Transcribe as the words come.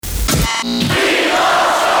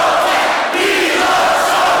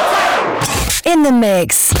In the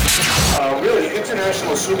mix. Really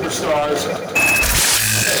international superstars.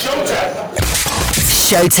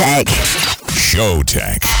 Showtek.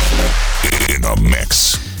 Showtek. In the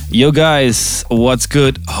mix. Yo guys, what's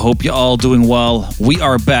good? Hope you're all doing well. We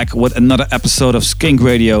are back with another episode of Skink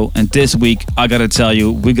Radio, and this week, I gotta tell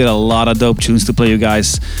you, we got a lot of dope tunes to play you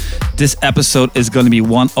guys. This episode is gonna be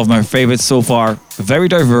one of my favorites so far. Very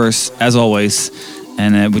diverse, as always,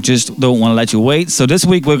 and we just don't wanna let you wait. So this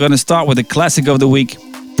week, we're gonna start with the classic of the week,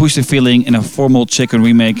 Push the Feeling in a Formal Chicken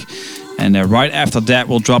remake. And right after that,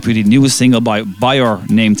 we'll drop you the newest single by Bayor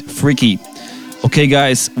named Freaky. Okay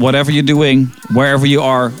guys, whatever you're doing, wherever you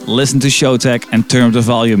are, listen to Showtek and turn up the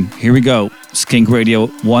volume. Here we go, Skink Radio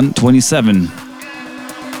 127.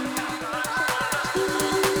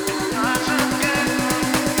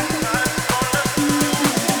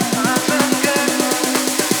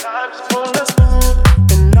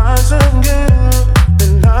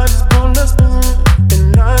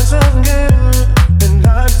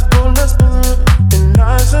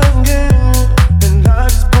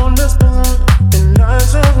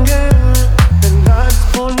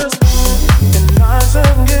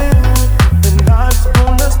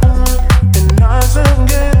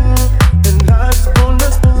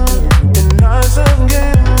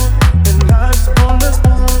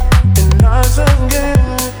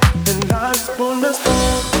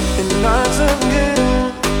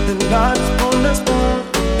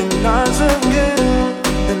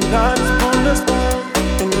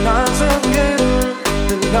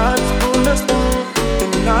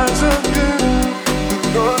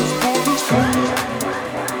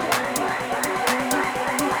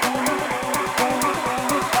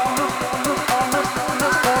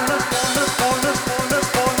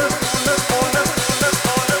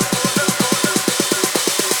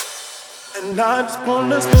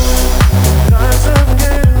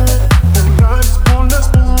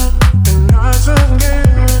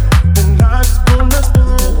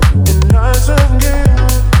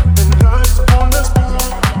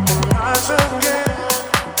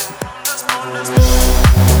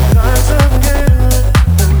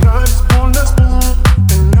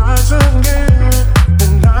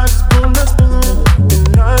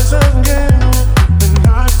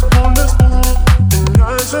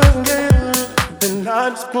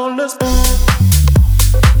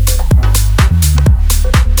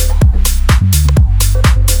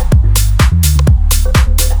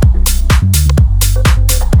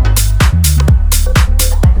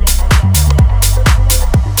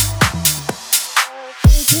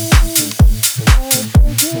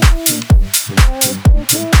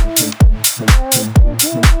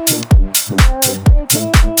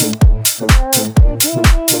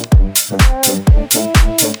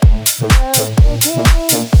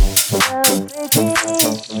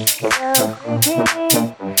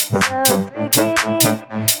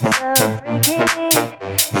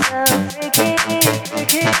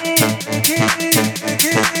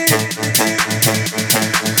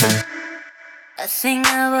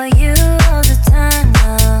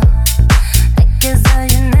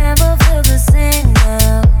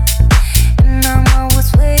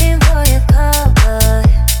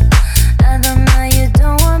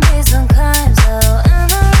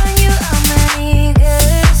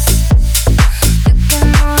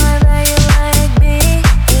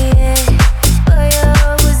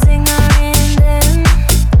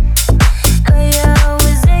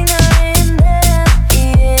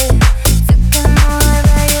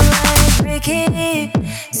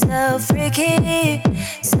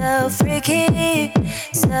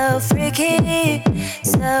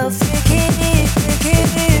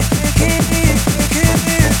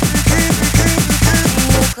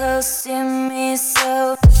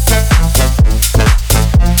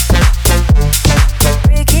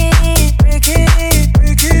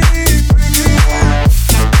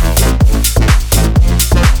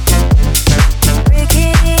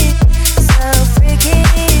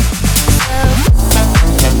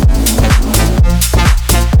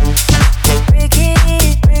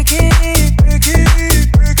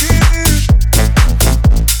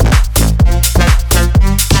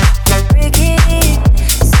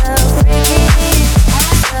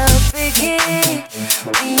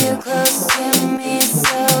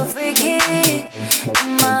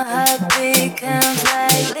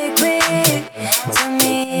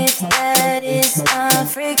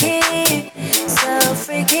 freaky.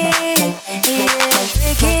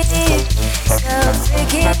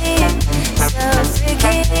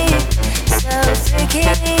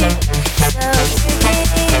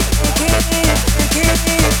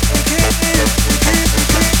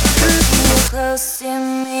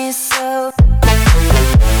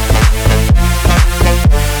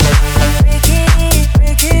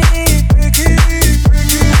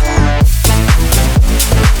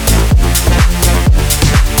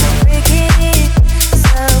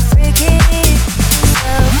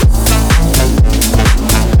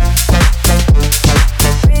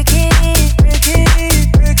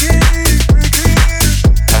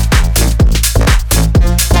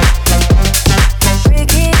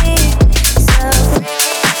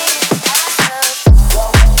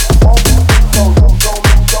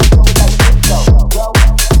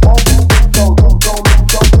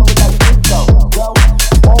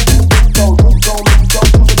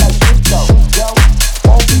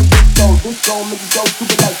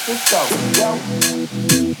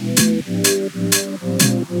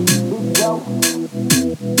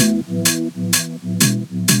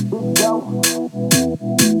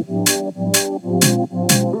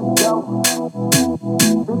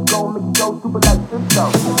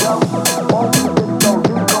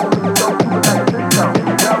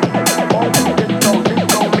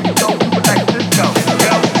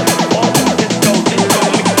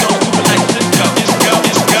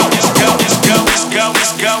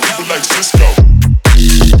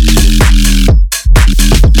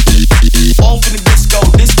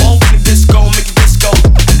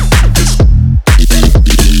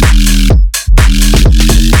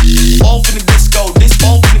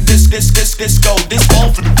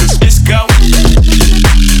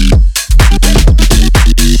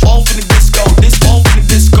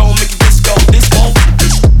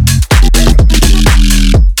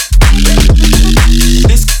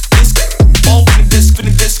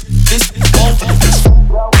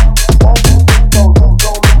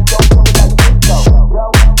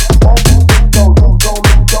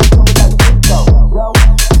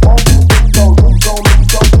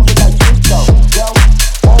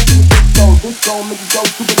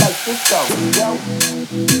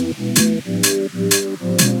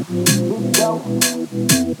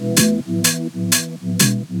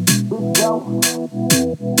 You're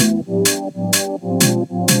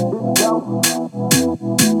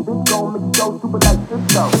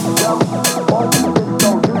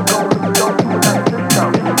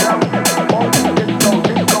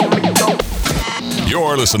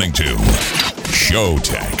listening to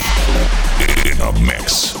Showtek in a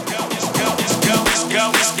mix. Let's go.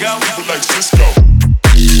 Like Cisco.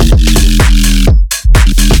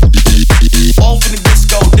 All for the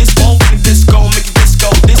disco, this all for the disco, make it disco,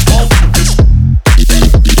 this all for the disco.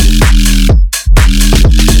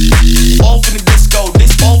 All for the disco,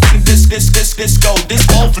 this all for the disco, this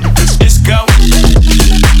all for the disco.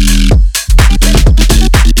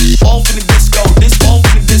 All for the disco, this all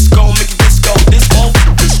for the disco, make it disco, this all for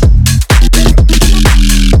the disco.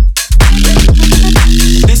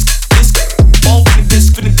 This all for the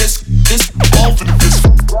disco, this all for the disco.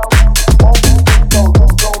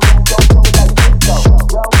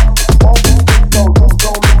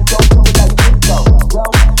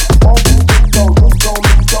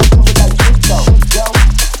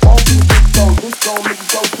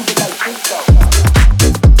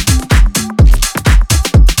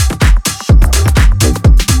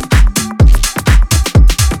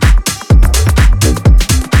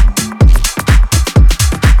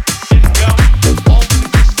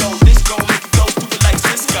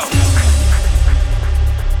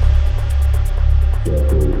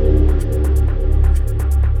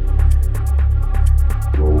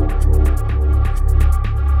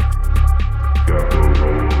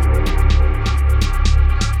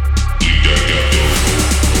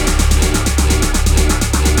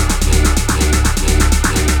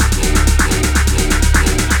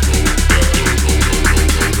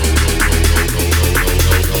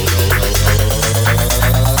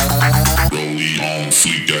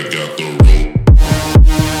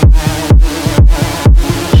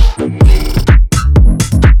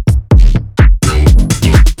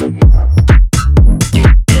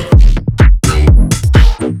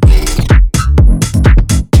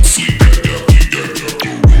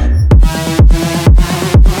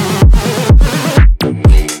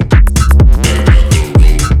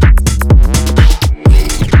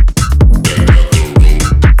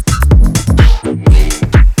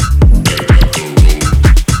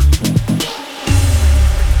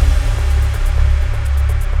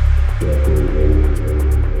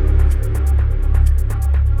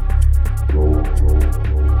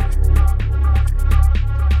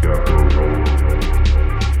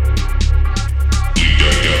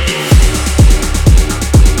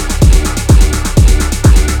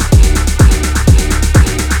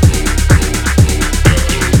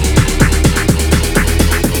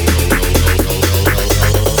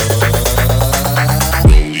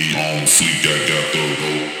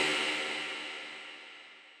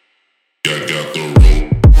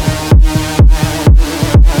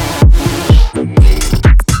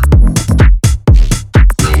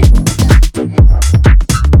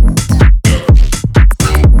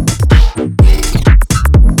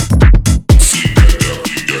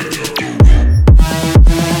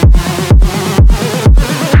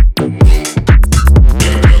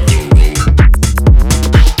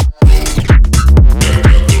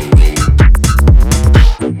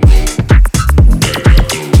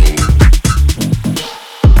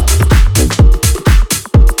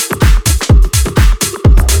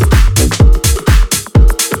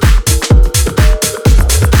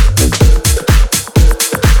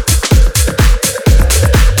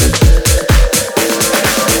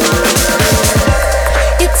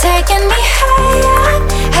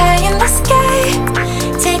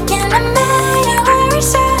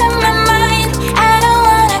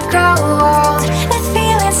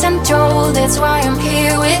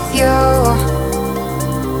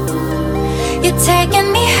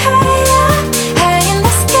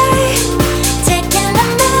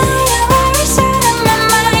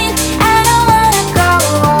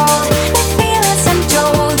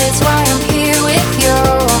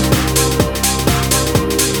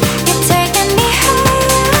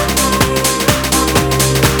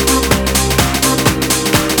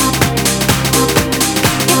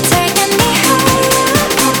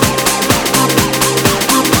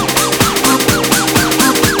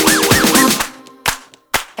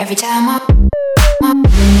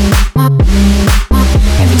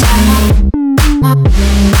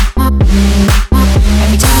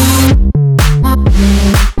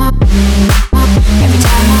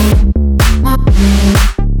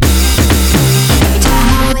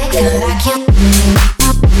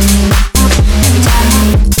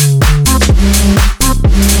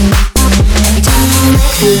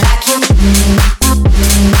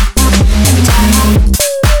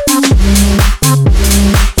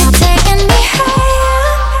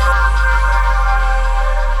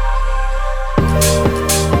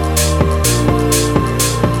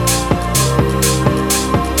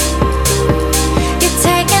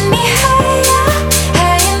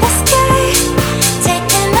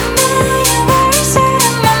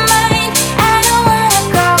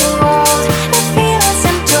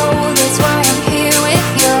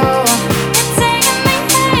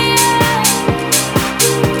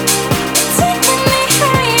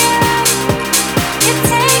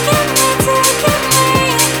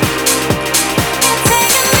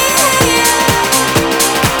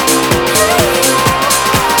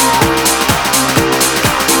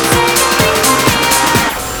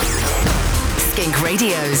 Skink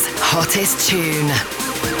Radio's hottest tune.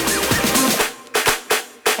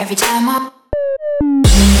 Every time I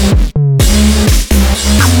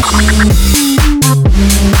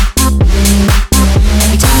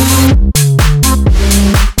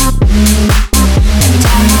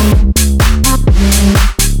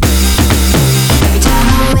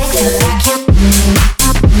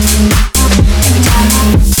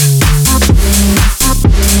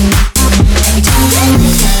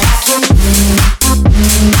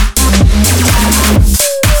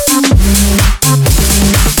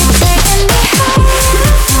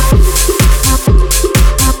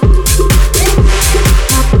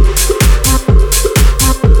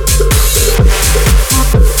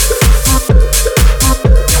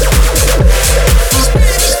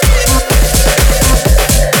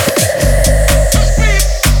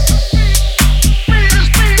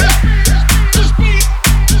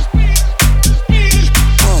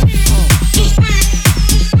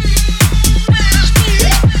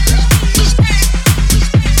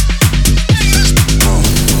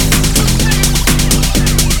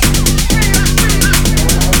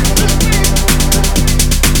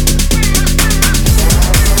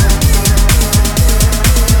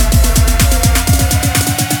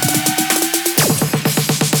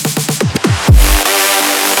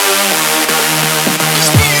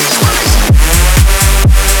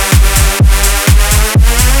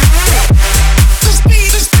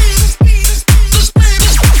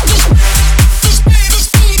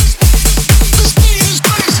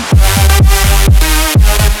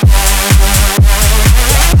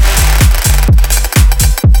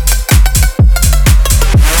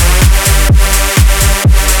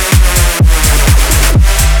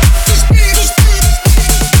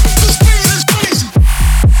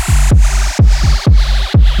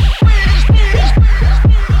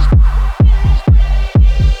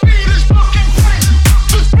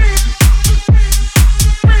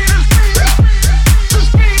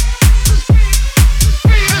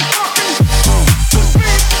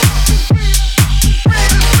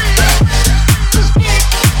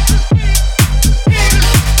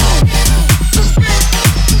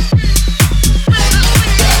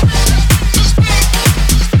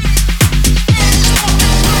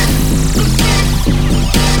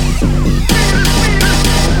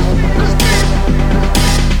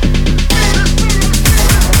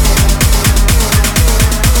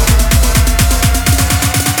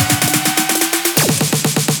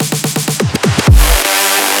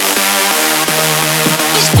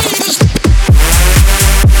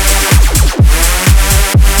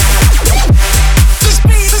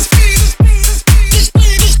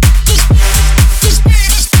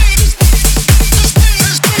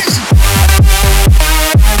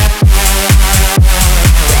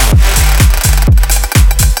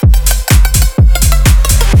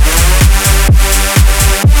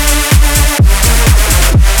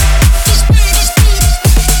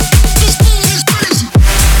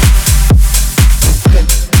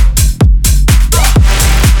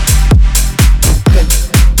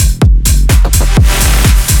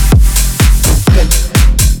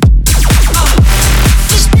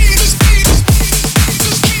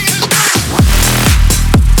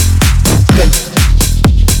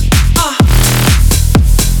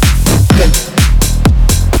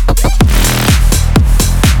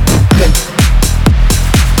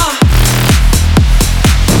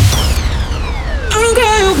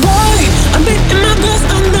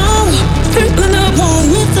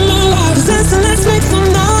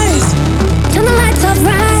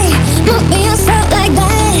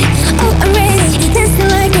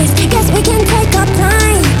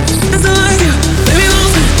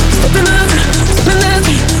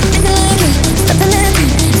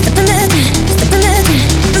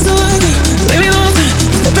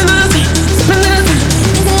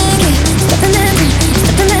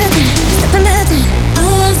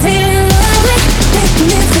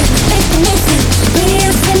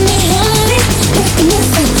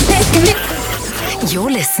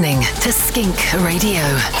listening to Skink Radio.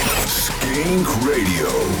 Skink Radio.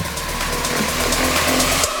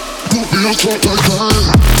 Put me on top like that.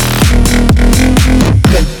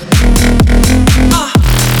 Like that.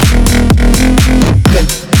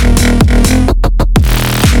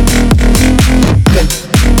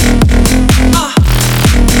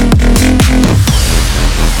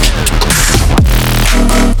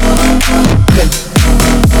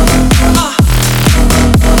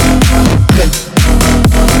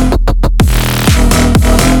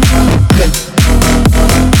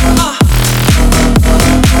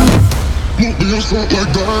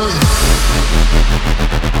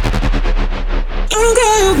 I'm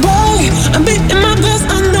going away. I'm beating my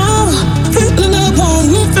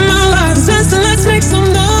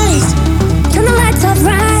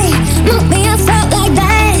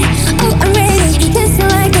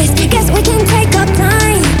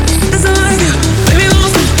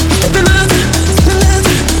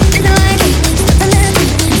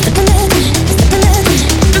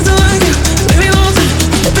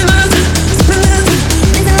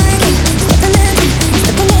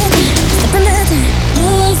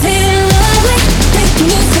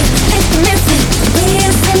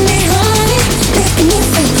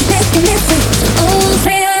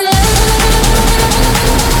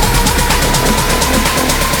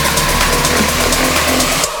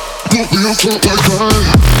hands up like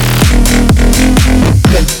that.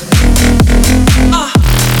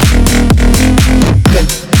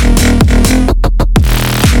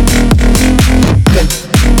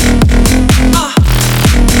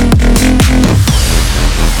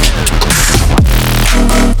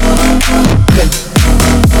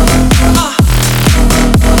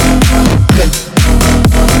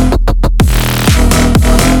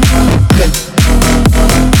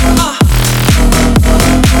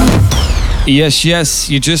 Yes, yes,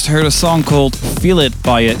 you just heard a song called Feel It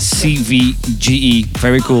by CVGE.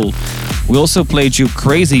 Very cool. We also played you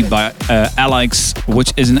Crazy by Alex,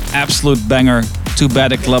 which is an absolute banger. Too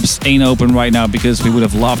bad the clubs ain't open right now because we would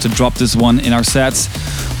have loved to drop this one in our sets.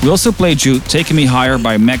 We also played you Taking Me Higher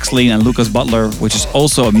by Max Lean and Lucas Butler, which is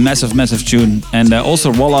also a massive, massive tune. And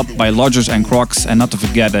also Roll Up by Lodgers and Crocs, and not to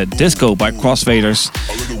forget Disco by Crossfaders,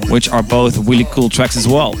 which are both really cool tracks as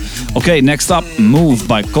well. Okay, next up, Move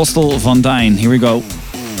by Kostel van Dijn. Here we go.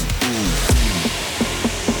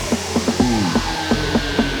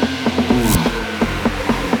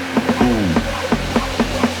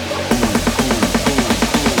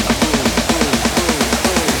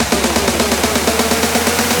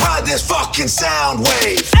 Sound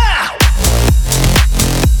wave.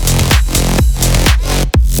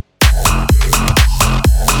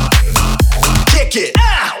 Kick it.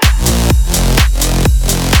 I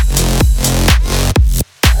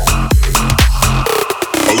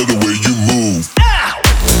love the way you move.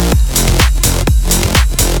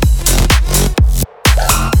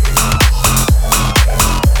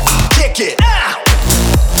 Kick it.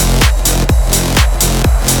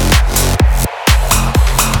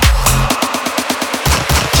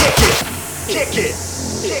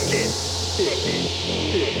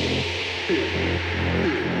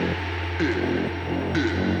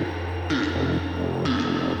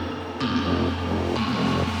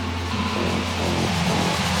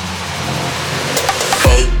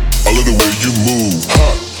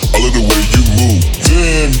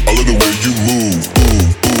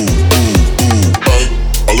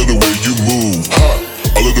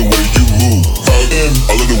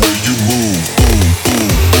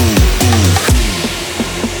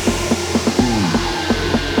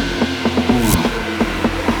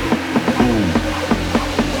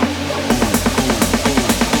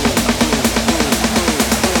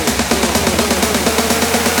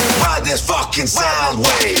 Sound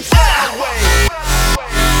wave.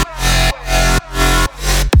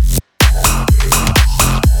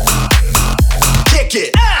 Kick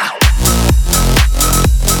it. I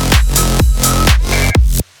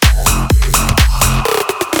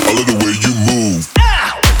love the way you move.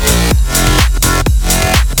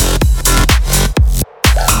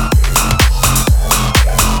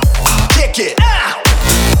 Kick it.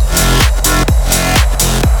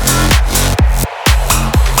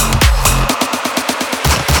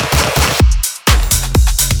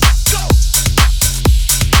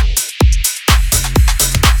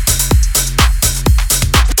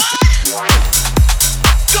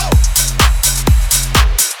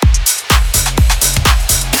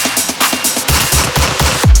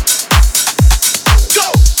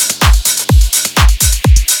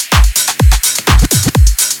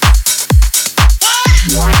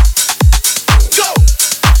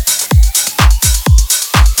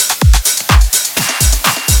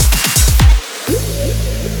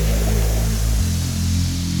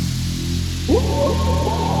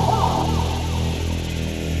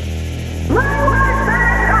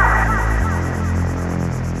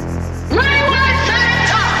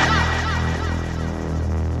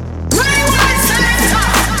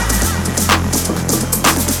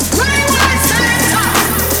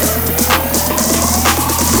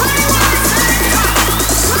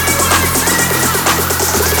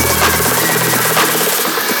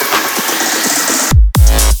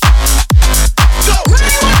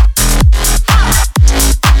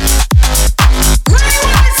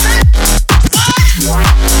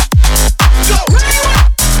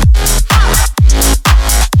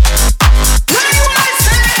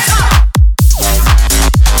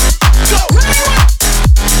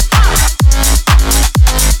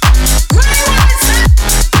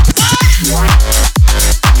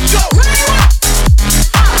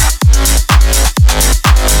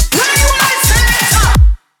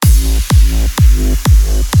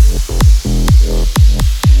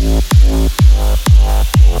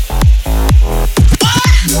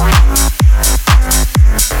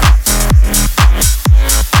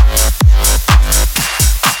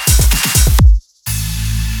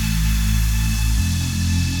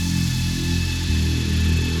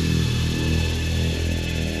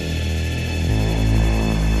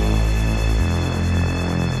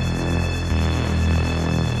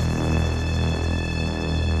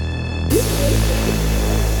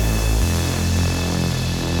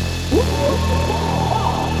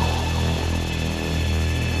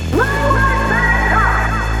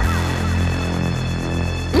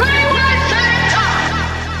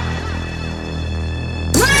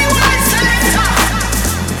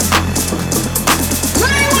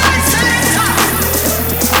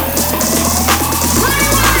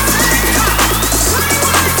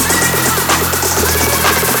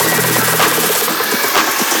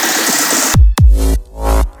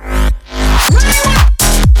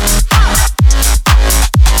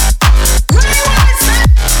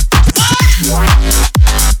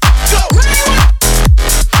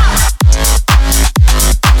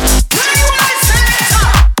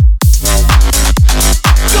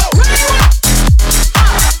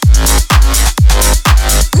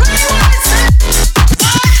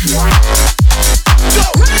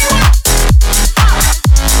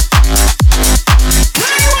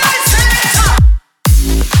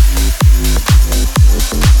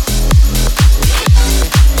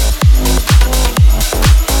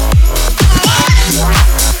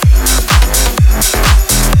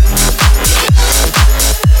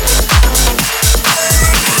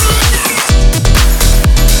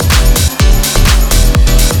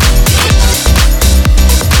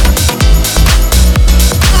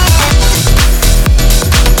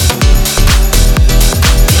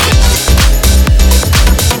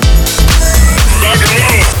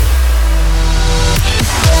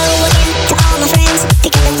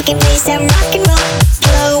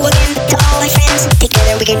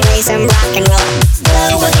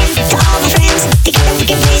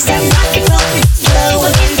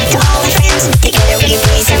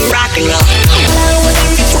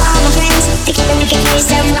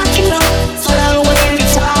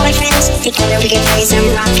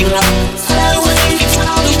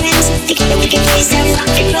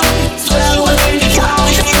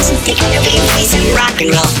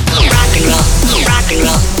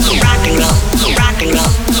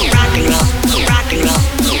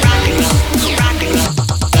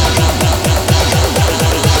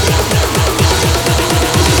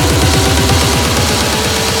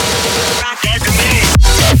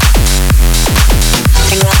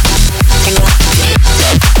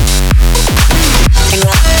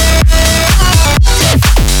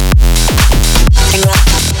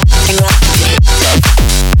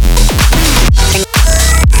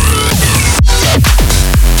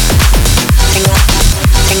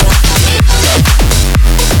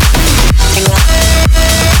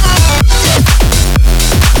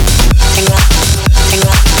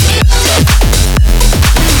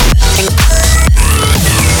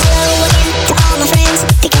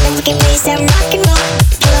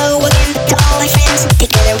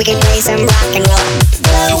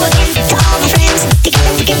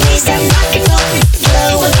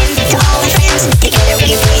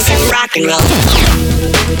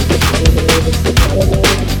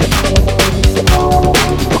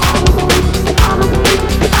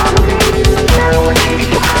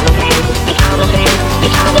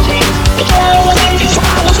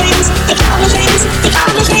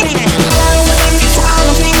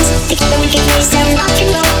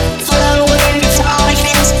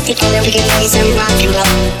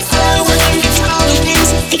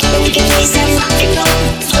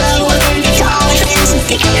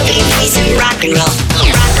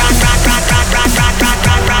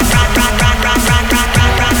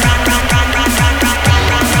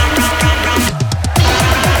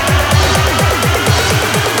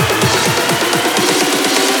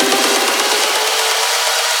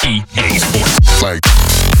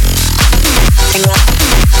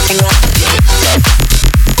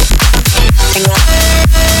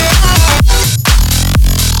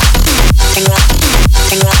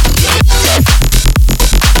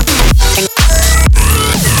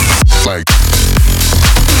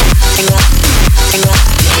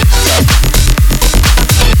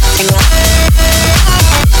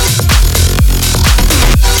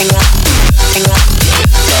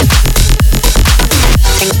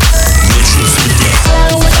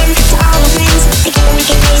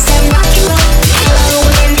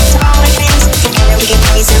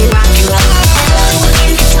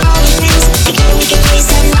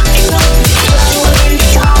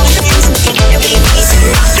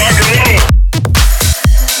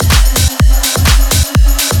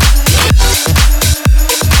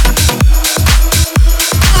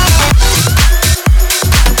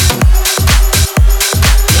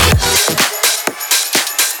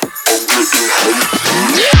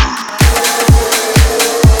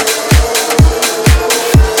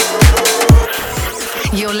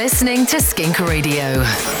 Skink Radio.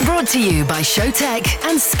 Brought to you by Showtech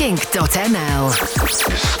and skink.nl.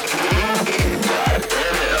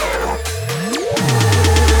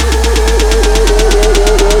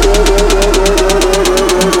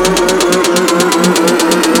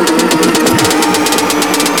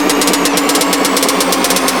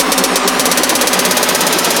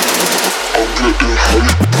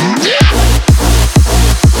 Yeah.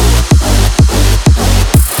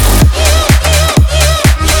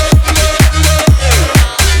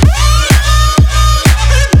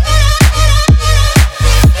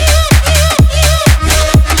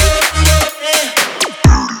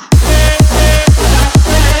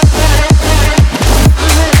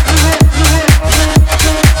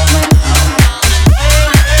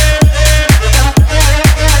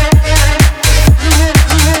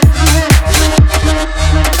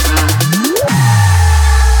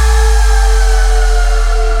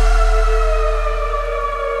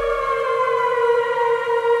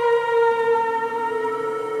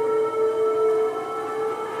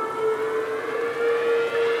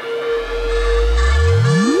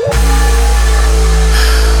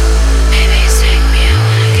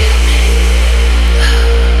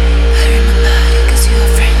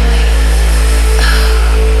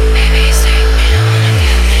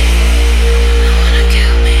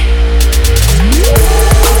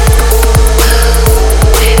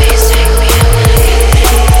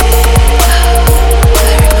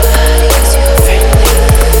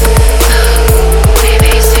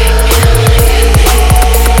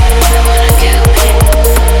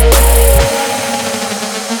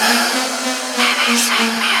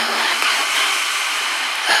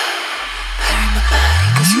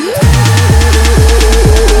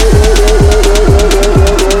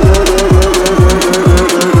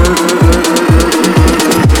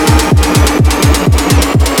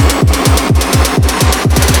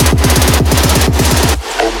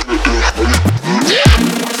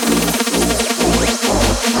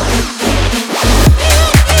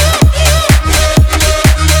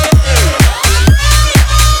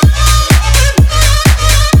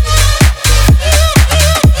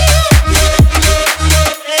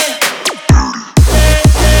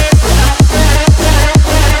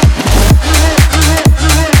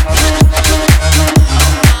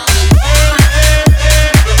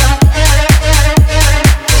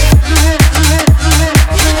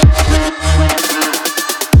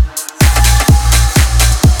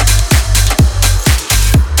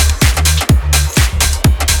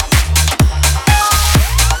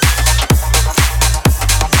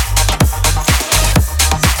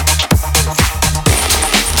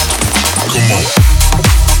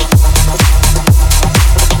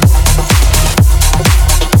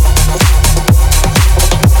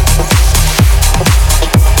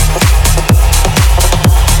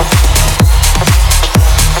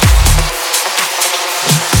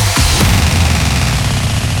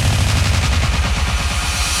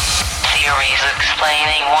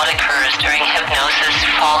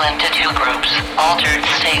 into two groups. Altered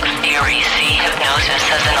state theory see hypnosis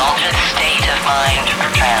as an altered state of mind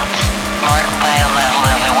or trance, marked by a level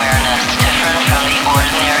of awareness different from the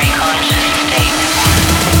ordinary conscious state.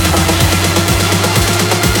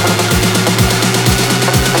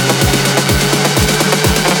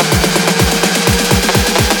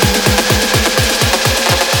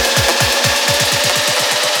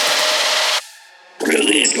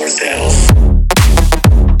 Release yourself.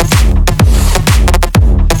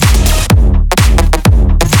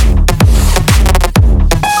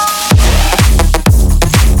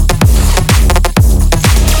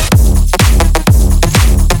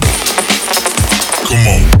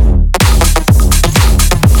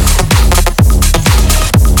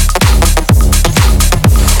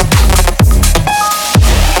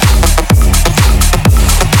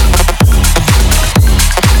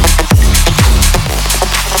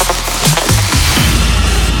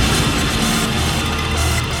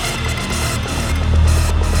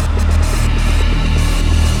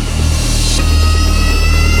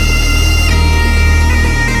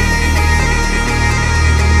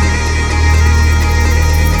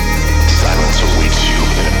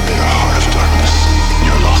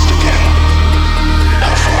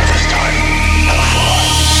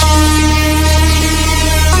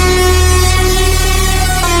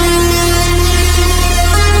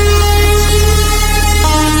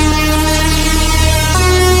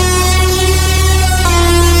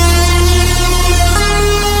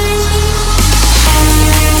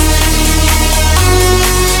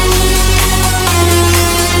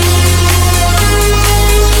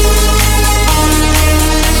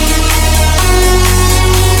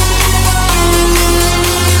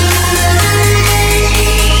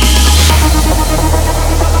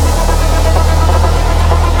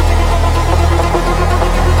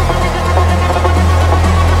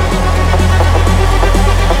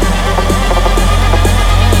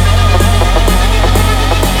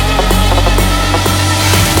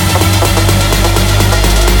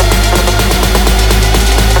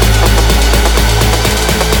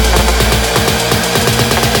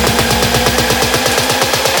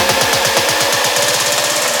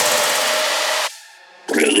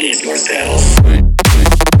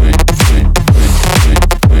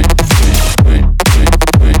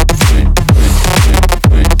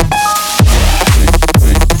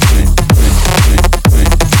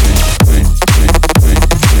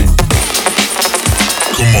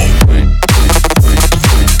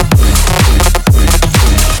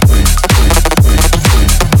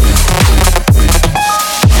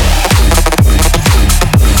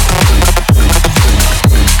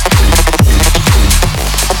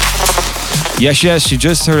 Yes, you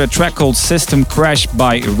just heard a track called System Crash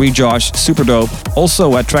by Rejosh, super dope.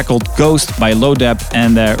 Also a track called Ghost by Low Depth,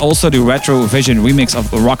 and also the Retro Vision remix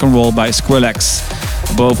of Rock and Roll by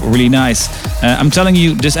Skrillex. Both really nice. I'm telling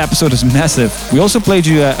you, this episode is massive. We also played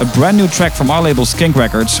you a brand new track from our label Skink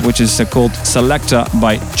Records, which is called Selecta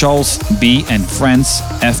by Charles B. and Friends,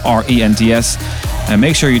 Frents.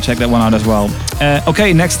 Make sure you check that one out as well.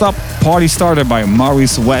 Okay, next up, Party Starter by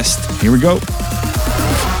Maurice West. Here we go.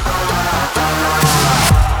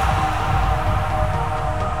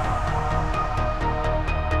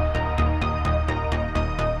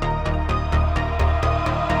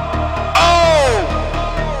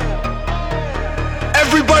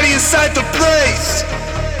 Inside the place.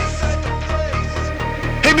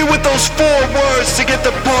 Hit me with those 4 words to get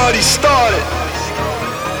the party started.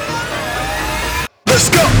 Let's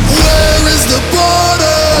go. Where is the party?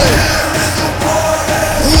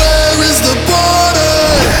 Where is the party?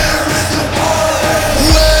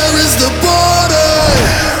 Where is the party?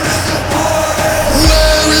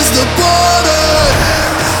 Where is the party?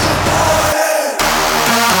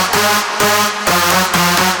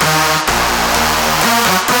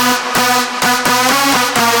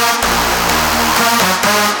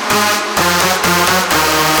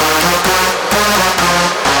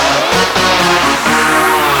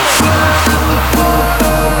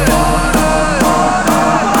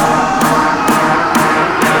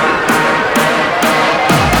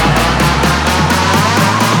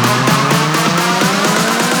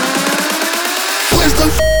 Where's the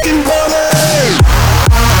f***ing party?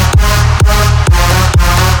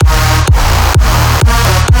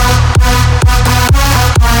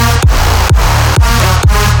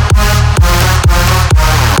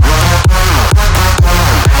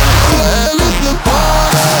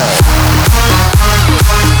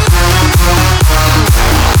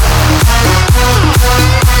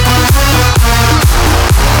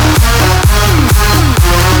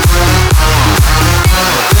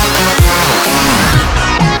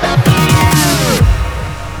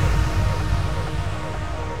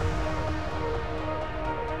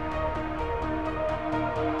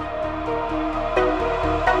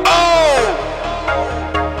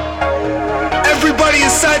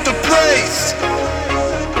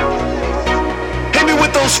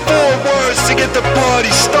 those 4 words to get the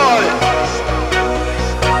party started.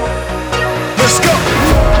 Let's go.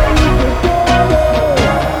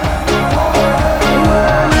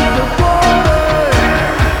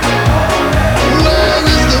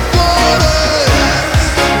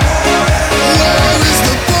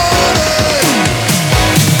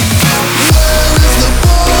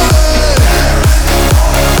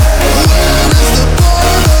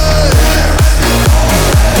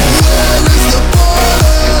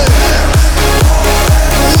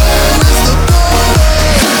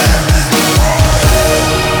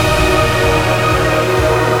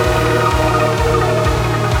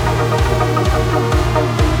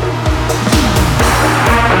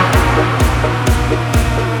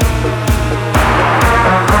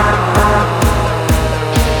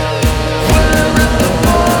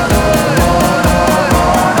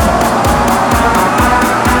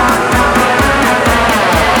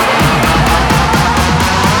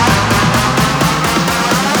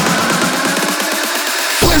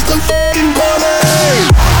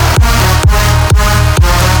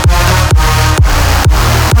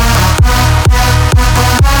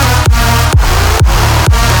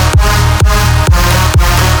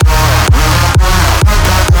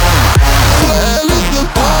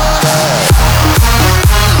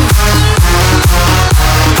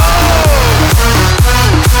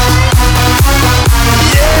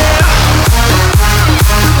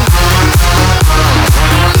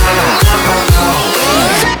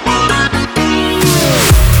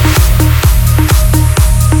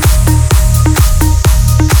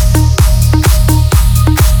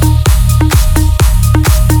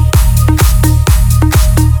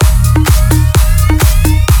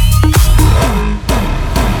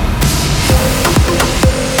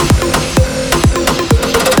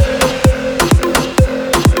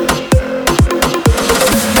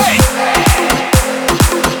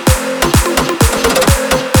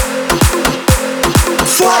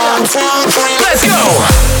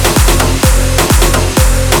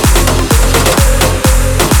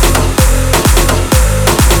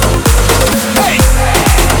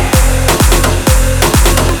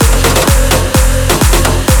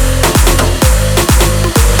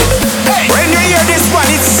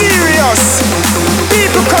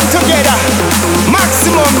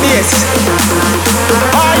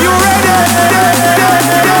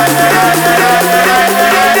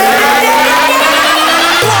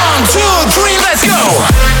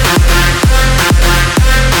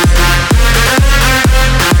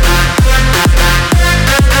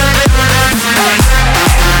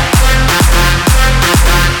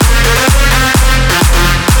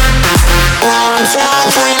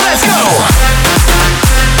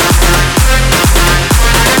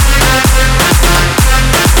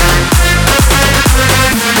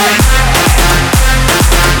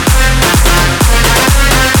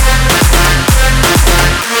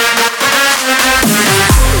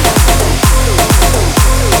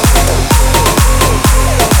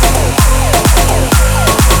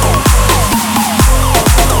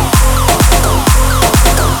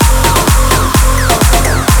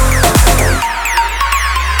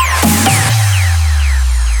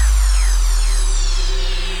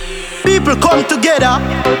 Come together,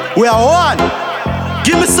 we are one.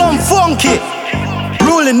 Give me some funky.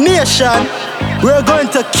 Ruling nation, we're going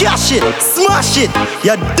to cash it, smash it.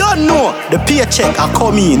 You don't know the paycheck are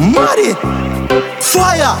coming. Muddy,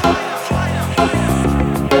 fire.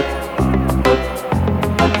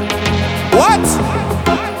 What?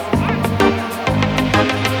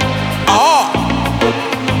 Oh,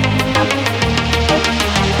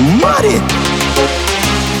 muddy,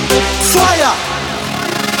 fire.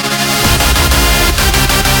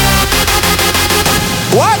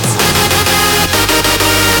 What?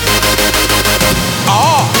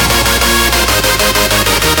 Oh,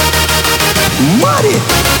 muddy.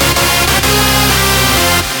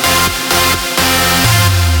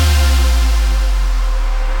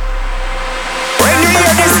 When you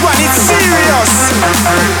hear this one, it's serious.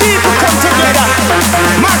 People come together.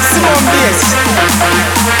 Maximum bass.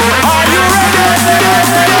 Are you ready?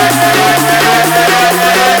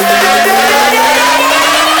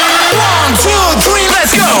 1, 2, 3,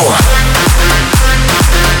 let's go.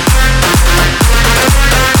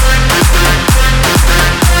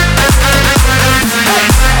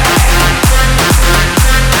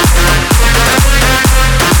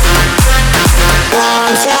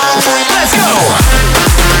 Let's go!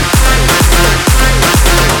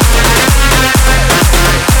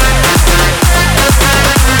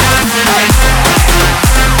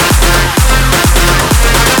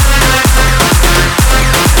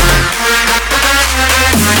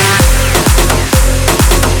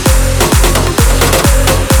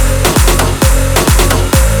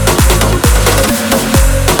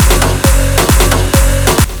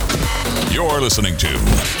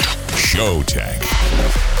 Showtech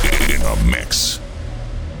in the mix.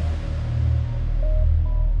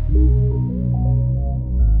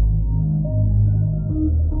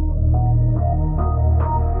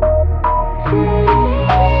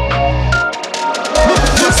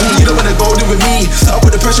 You don't wanna go there with me. I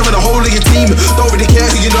put the pressure on the whole of your team. Don't really care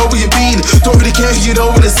who you know where you've been. Don't really care who you know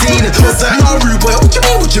in the scene. What's that? No, rude boy, what you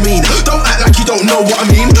mean, what you mean? Don't act like you don't know what I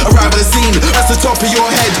mean. Arrive at the scene, that's the top of your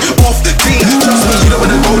head, off clean. Trust me, you don't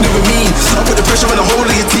wanna go there with me. I put the pressure on the whole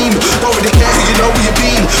of your team. Don't really care who you know where you've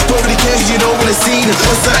been. Don't really care who you know in the scene.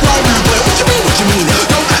 What's that? No, rude boy, what you mean, what you mean?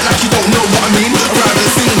 Don't act like you don't know what I mean. Arrive at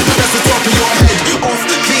the scene, that's the top of your head, off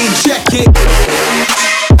clean. Check it.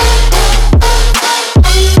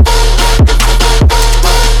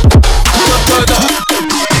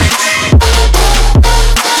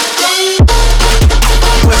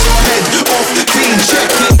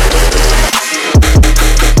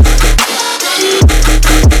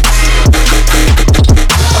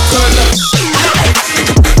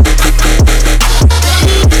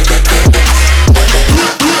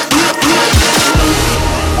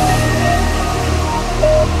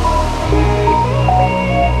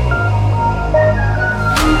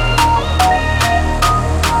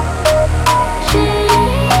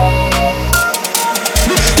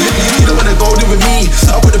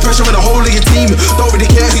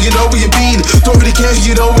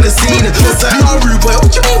 You know in the scene, what's that? No, rude boy,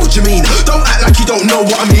 what you mean, what you mean? Don't act like you don't know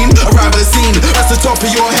what I mean. Arrive at the scene, that's the top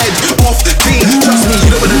of your head, off clean. Trust me,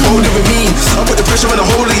 you don't wanna go there with me. I put the pressure on the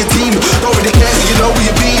whole of your team. Don't really care who you know where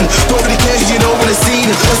you've been. Don't really care who you know in the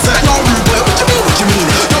scene. What's that? No, rude boy, what you mean, what you mean?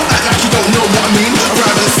 Don't act like you don't know what I mean.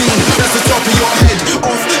 Arrive at the scene, that's the top of your head,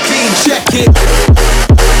 off clean. Check it.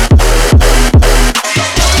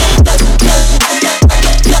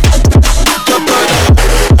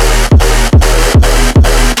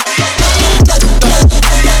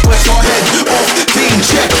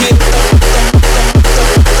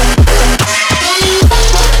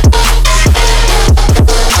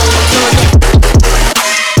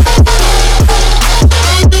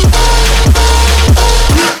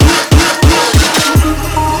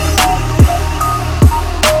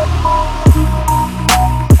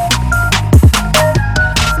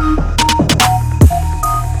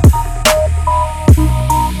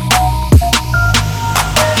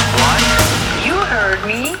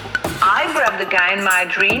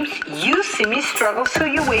 Struggle, so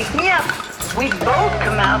you wake me up. We both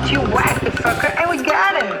come out, you whack the fucker, and we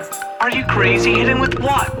got him. Are you crazy? Hit him with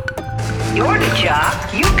what? You're the job.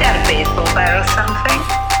 You got a baseball bat or something.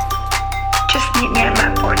 Just meet me at my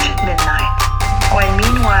porch at midnight. Oh, and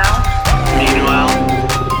meanwhile,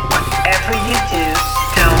 whatever you do,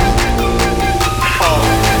 don't fall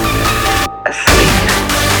asleep.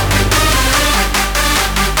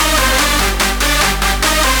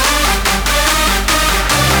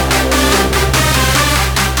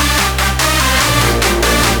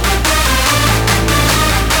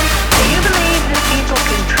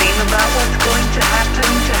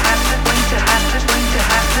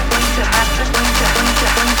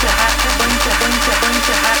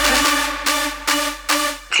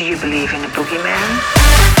 Do you believe in a boogeyman?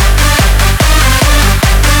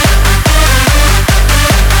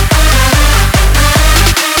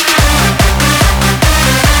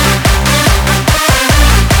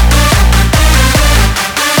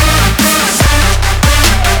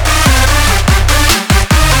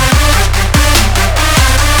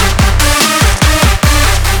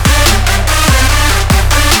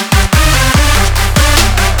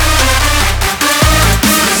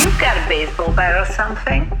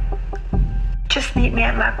 Something? Just meet me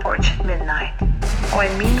at my porch at midnight. Oh,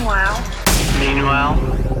 and meanwhile,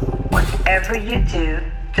 whatever you do,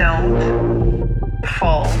 don't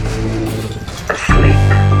fall asleep.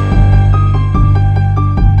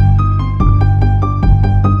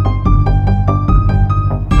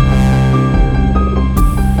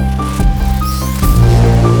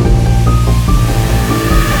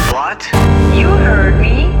 What? You heard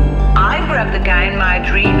me. I grabbed the guy in my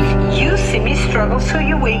dreams. You see me struggle, so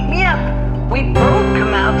you wake me up. We both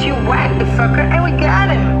come out, you whack the fucker, and we got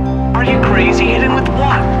him. Are you crazy? Hit him with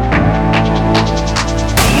what?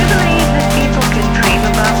 Do you believe that people can dream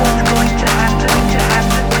about what's going to happen, going to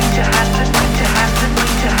happen, going to happen, going to happen,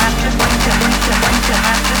 going to happen, going to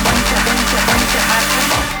happen, going to happen, going to happen?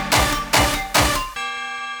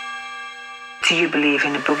 Do you believe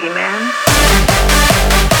in a boogeyman?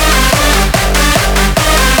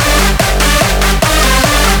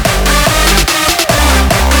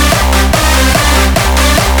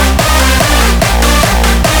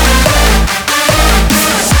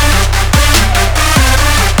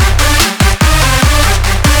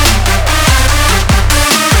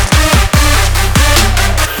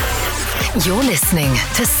 You're listening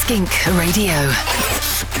to Skink Radio.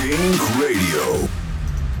 Skink Radio.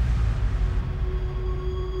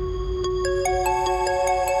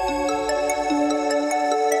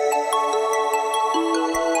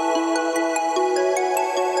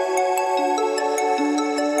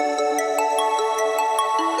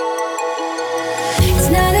 It's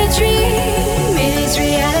not a dream, it's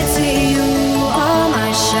reality. You are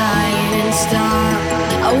my shining star.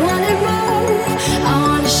 I wanna move, I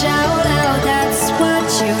wanna shout out. That's what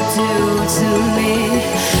you do to me.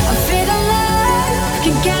 I feel the love,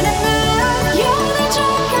 can't get enough. You're the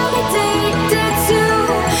drug I'm addicted to.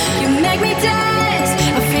 You make me dance,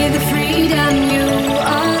 I feel the freedom. You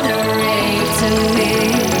are the rave to me.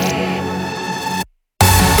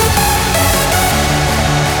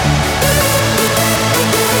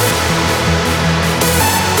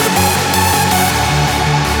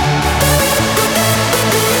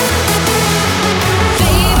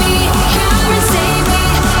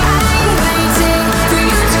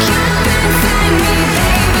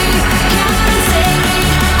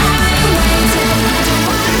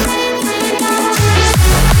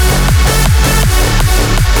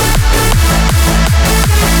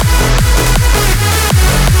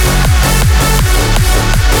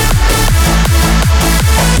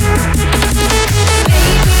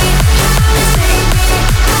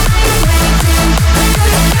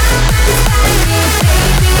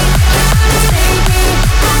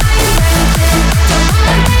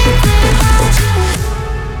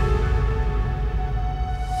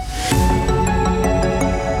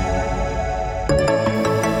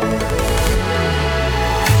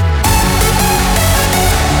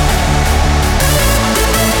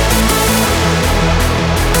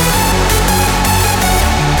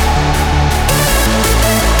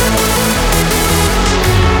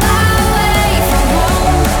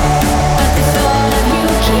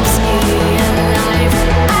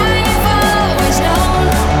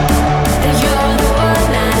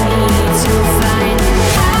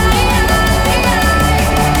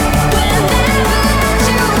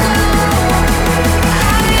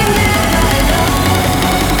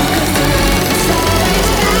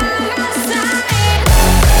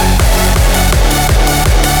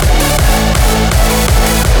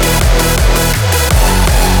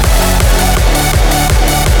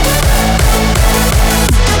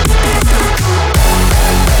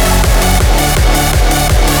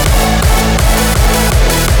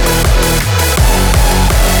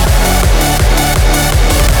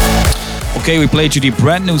 Okay, we played you the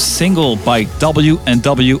brand new single by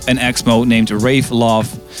W&W and Exmo named Rave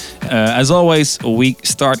Love. As always, we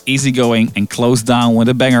start easygoing and close down with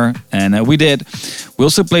a banger, and we did. We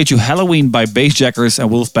also played you Halloween by Bassjackers and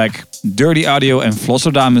Wolfpack, Dirty Audio and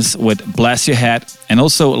Flossodamus with Blast Your Head, and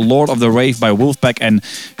also Lord of the Rave by Wolfpack and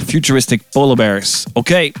Futuristic Polar Bears.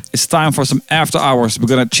 Okay, it's time for some after hours. We're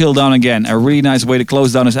gonna chill down again. A really nice way to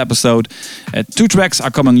close down this episode. 2 tracks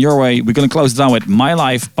are coming your way. We're gonna close down with My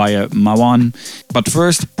Life by Mawan. But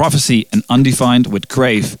first, Prophecy and Undefined with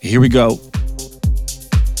Crave. Here we go.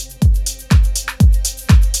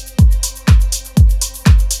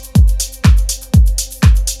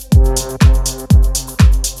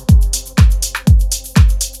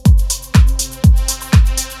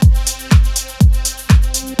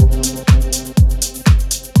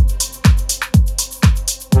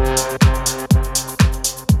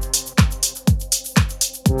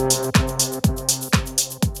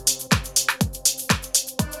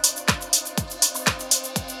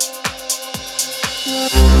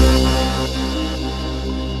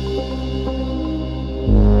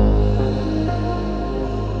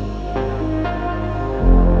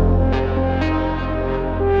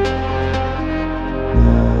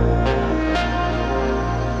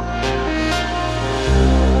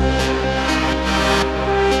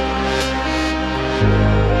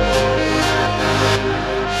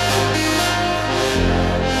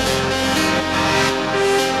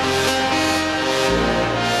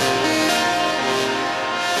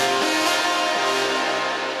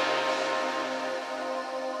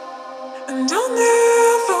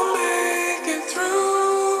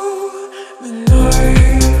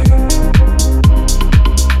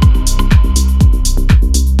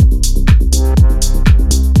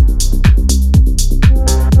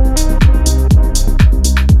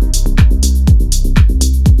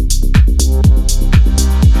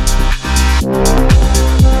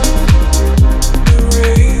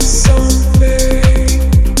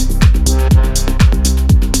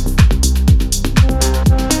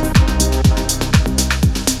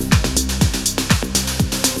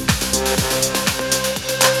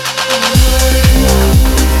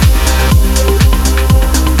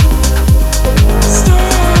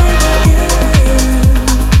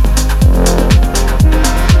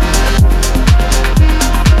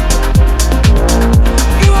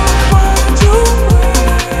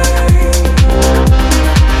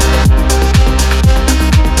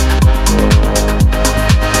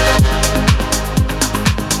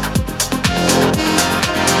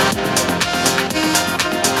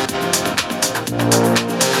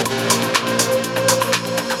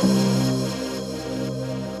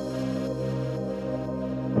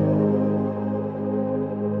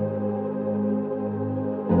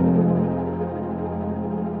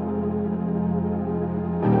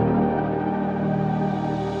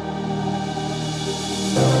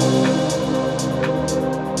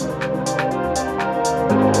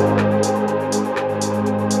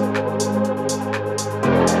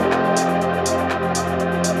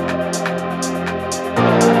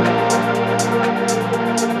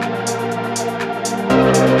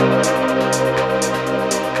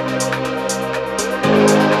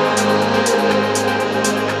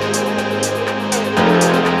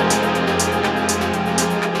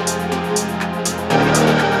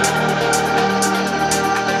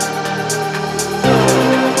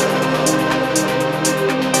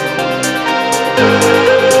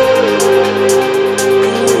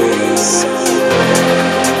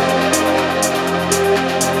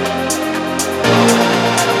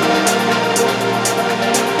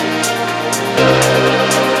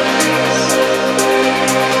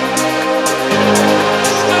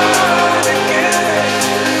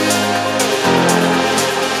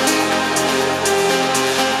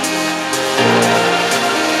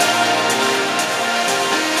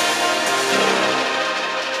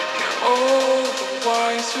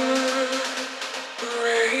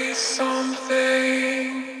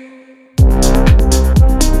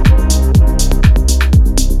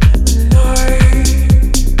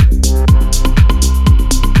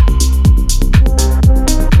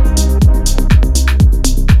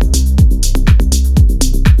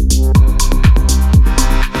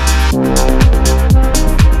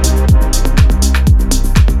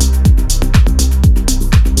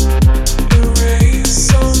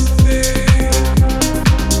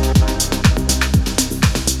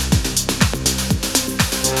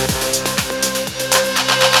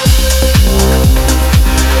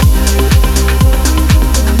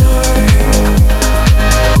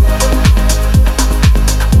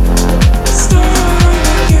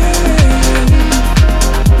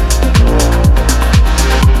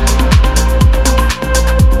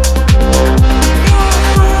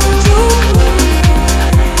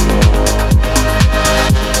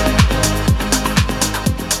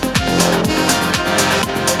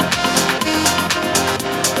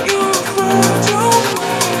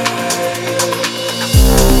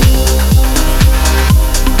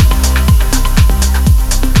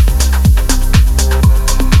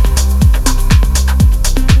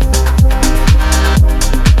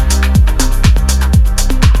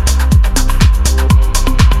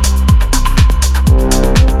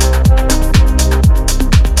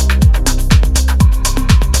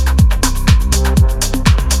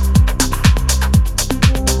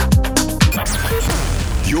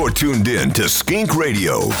 tuned in to Skink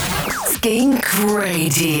Radio. Skink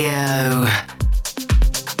Radio.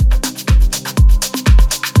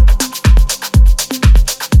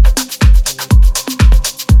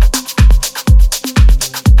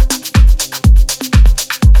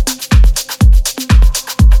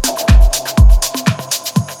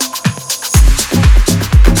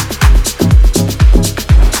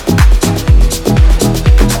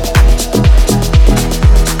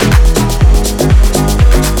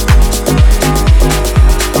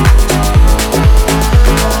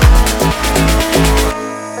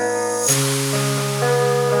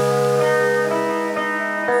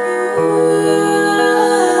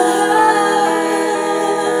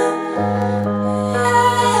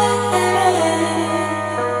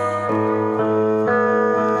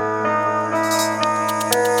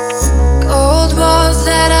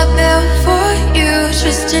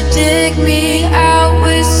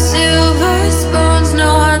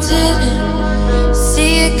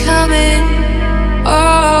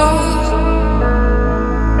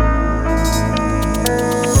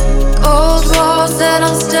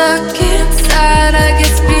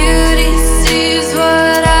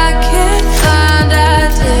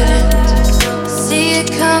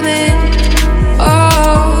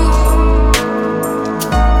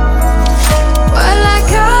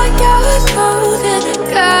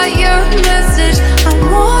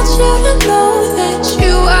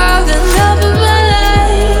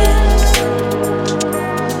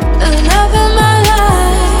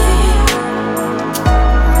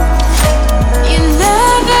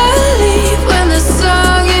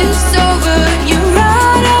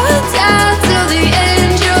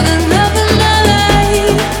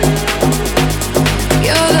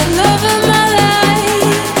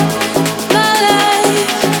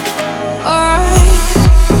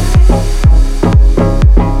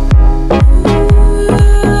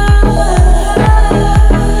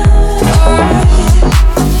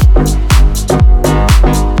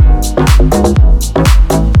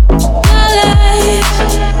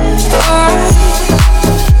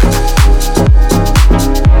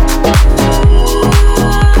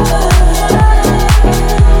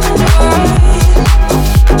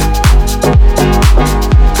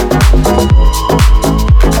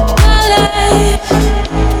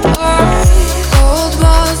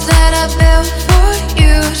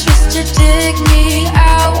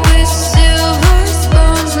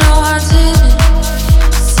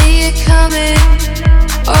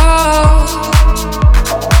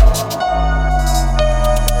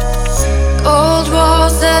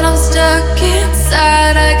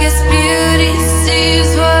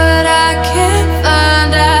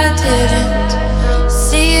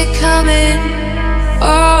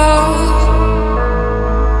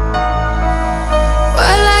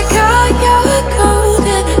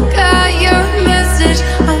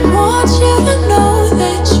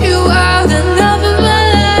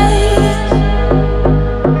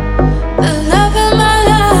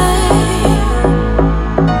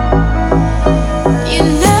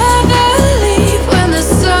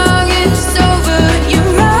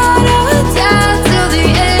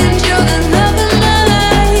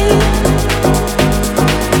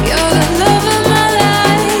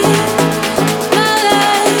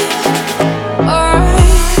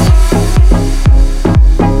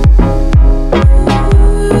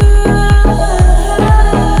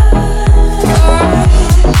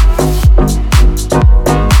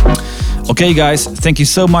 Okay guys, thank you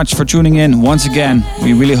so much for tuning in once again.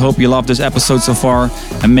 We really hope you loved this episode so far,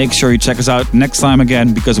 and make sure you check us out next time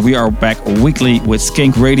again, because we are back weekly with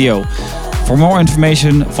Skink Radio. For more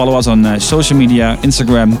information, follow us on social media,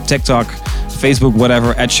 Instagram, TikTok, Facebook,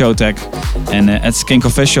 whatever, at Showtech and at Skink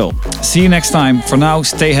Official. See you next time. For now,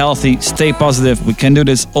 stay healthy, stay positive. We can do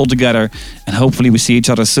this all together, and hopefully we see each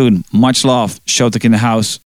other soon. Much love. Showtech in the house.